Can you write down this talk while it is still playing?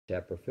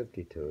Chapter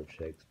 52 of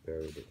Shakespeare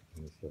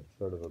is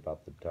sort of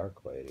about the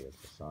dark lady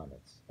of the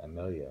sonnets.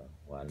 Emilia,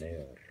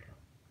 Lanier,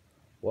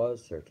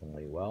 was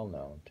certainly well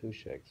known to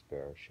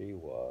Shakespeare. She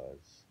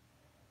was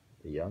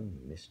the young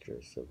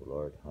mistress of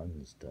Lord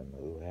Hunsdon,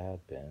 who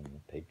had been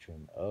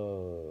patron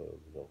of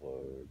the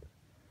Lord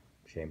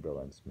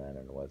Chamberlain's men,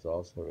 and was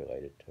also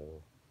related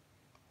to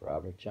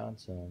Robert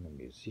Johnson, a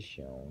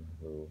musician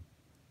who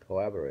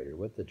collaborated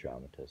with the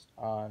dramatist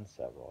on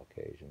several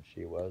occasions.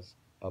 She was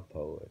a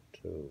poet,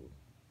 too,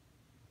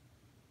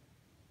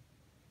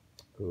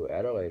 who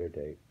at a later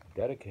date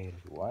dedicated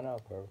one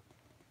of her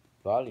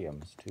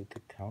volumes to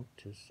the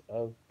Countess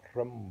of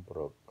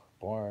Pembroke,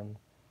 born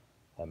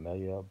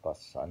Emilia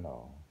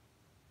Bassano.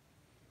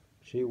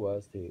 She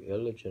was the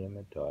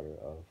illegitimate daughter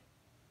of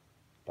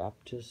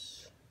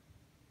Baptist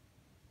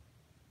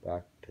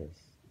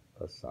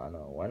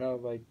Bassano, one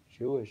of a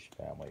Jewish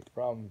family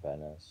from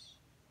Venice,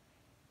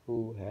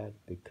 who had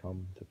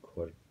become the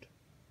court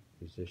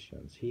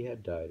musicians. He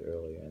had died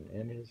early, and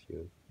in his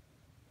youth,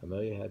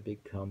 Emilia had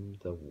become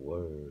the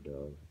word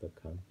of the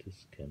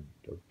Countess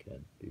of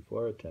Kent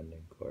before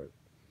attending court,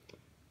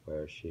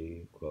 where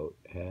she, quote,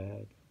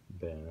 had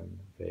been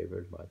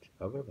favored much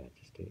of her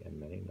majesty and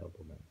many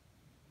noblemen.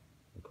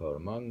 And, quote,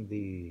 among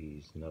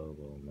these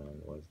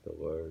noblemen was the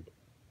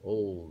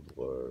old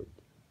Lord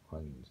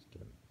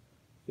Hunsdon,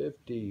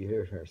 50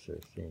 years her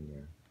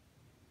senior.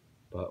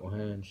 But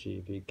when she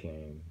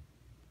became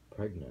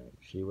pregnant,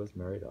 she was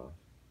married off,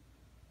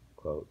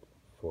 quote,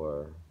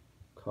 for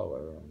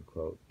color,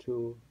 unquote,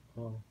 to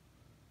a,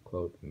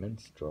 quote,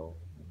 minstrel,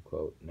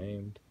 unquote,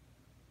 named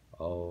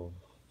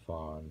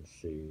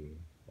Alphonse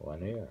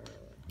Lanier.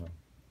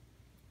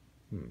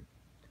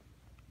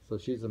 So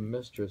she's a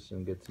mistress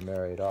and gets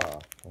married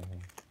off.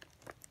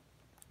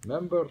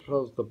 Members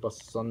of the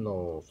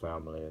Bassano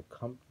family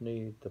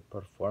accompanied the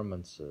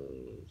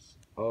performances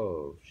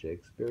of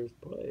Shakespeare's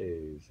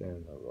plays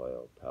in the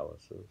royal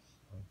palaces.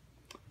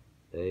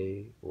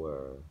 They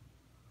were,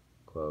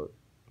 quote,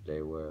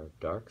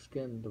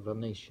 dark-skinned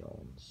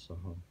Venetians,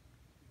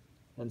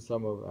 and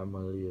some of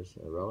Emilia's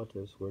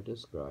relatives were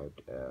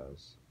described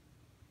as,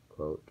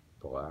 quote,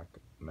 black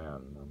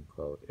men,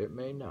 unquote. It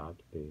may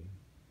not be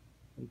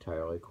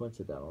entirely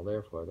coincidental,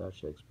 therefore, that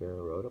Shakespeare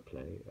wrote a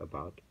play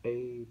about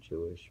a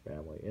Jewish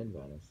family in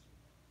Venice,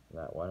 and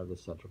that one of the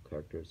central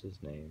characters is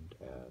named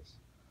as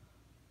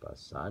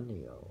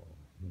Bassano.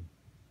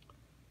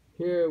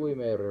 Here we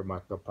may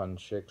remark upon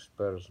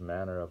Shakespeare's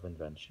manner of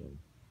invention.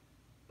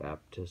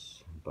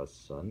 Baptist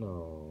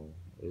Bassano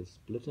is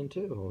split in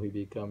two. He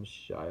becomes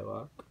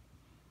Shylock,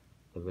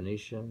 the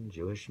Venetian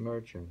Jewish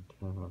merchant,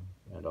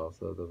 and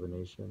also the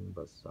Venetian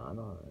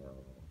Bassano.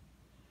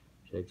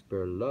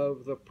 Shakespeare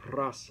loved the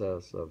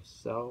process of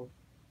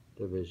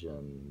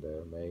self-division.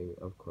 There may,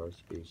 of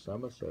course, be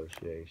some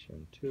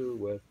association, too,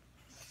 with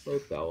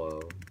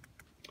Othello,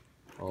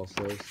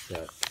 also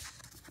set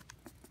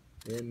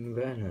in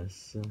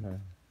Venice.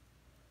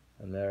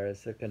 And there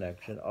is a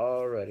connection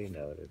already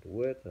noted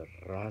with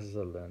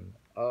Rosalind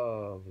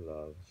of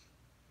Love's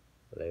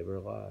Labor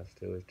Lost,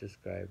 who is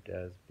described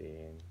as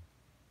being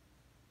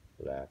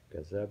black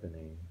as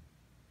ebony.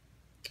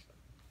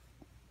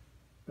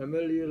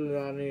 Emilia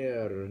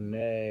Lanier,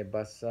 née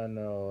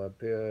Bassano,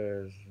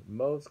 appears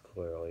most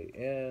clearly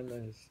in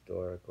the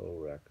historical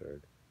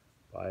record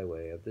by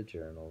way of the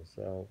journals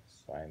of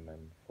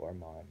Simon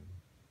Forman,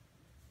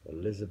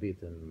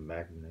 Elizabethan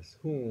Magnus,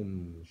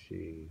 whom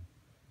she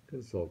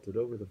consulted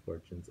over the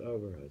fortunes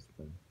of her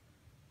husband.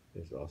 It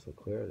is also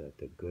clear that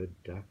the good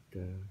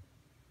doctor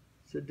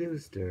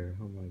seduced her.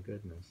 Oh my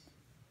goodness.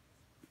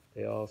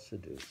 They all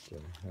seduced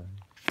her.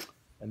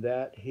 And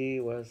that he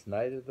was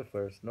neither the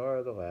first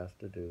nor the last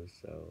to do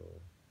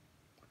so.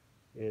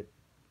 It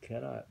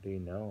cannot be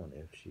known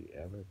if she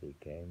ever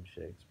became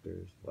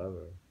Shakespeare's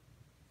lover.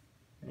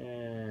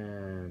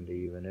 And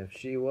even if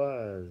she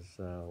was,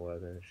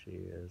 whether she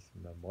is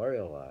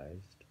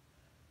memorialized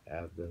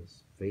as the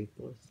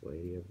faithless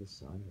lady of the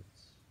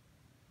sonnets.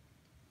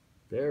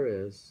 There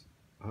is,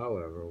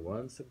 however,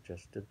 one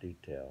suggestive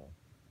detail.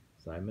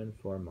 Simon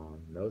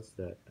Forman notes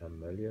that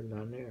Emilia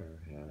Lanyer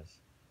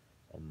has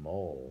a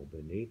mole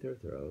beneath her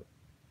throat.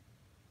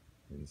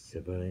 In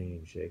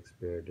Cymbeline,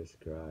 Shakespeare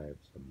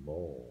describes a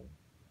mole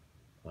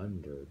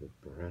under the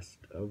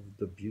breast of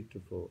the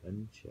beautiful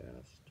and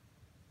chaste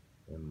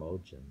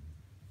Imogen.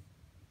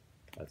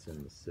 That's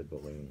in the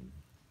Cymbeline.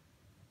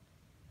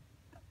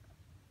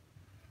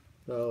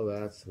 So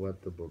that's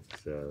what the book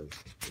says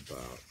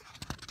about.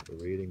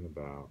 We're reading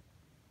about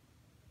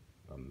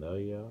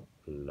Emilia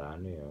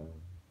Lanier,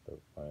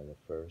 one of the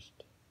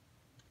first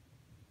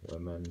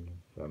women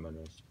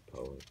feminist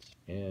poets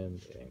in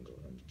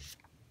England.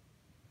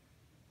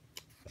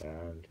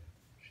 And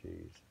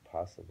she's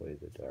possibly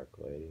the Dark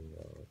Lady,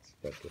 though it's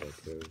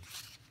speculative.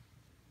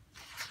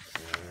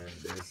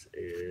 And this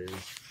is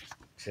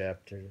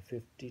chapter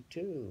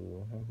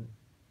 52.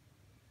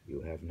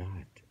 You have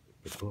not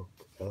the book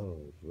of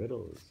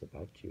riddles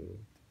about you,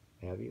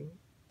 have you?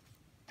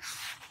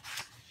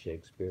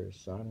 Shakespeare's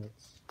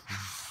sonnets.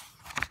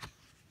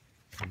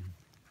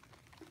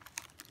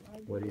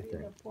 What do you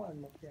think?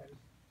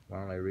 Why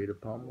don't I read a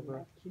poem of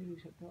her?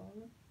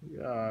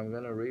 Yeah, I'm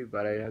gonna read,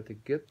 but I have to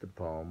get the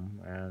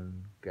poem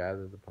and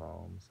gather the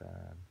poems,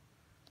 and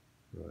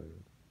well,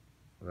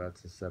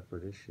 that's a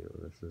separate issue.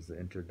 This is the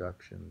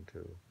introduction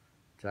to.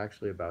 It's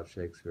actually about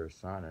Shakespeare's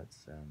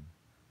sonnets and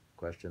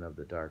question of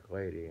the Dark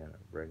Lady, and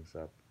it brings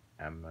up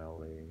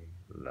Emily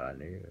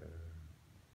Lanier.